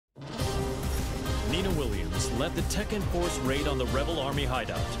Nina Williams led the Tekken Force raid on the rebel army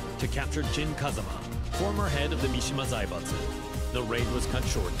hideout to capture Jin Kazama, former head of the Mishima Zaibatsu. The raid was cut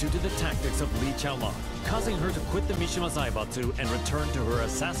short due to the tactics of Lee Chaolan, causing her to quit the Mishima Zaibatsu and return to her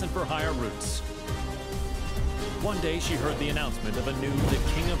assassin-for-hire roots. One day she heard the announcement of a new The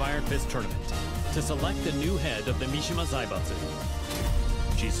King of Iron Fist tournament to select the new head of the Mishima Zaibatsu.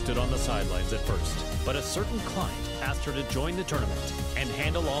 She stood on the sidelines at first, but a certain client asked her to join the tournament and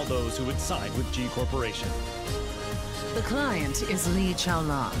handle all those who would side with G Corporation. The client is Lee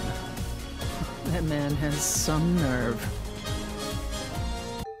Chaolan. That man has some nerve.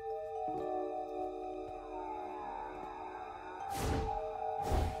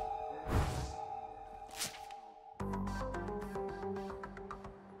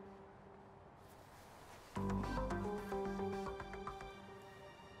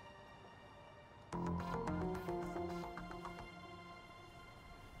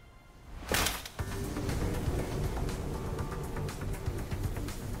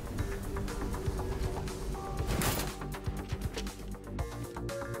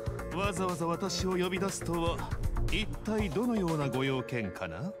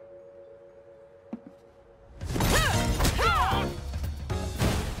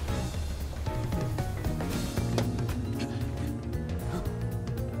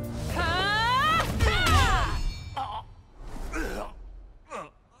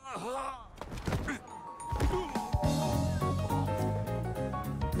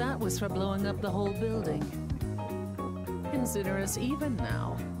 That was for blowing up the whole building. Consider us even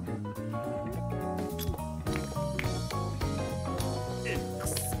now.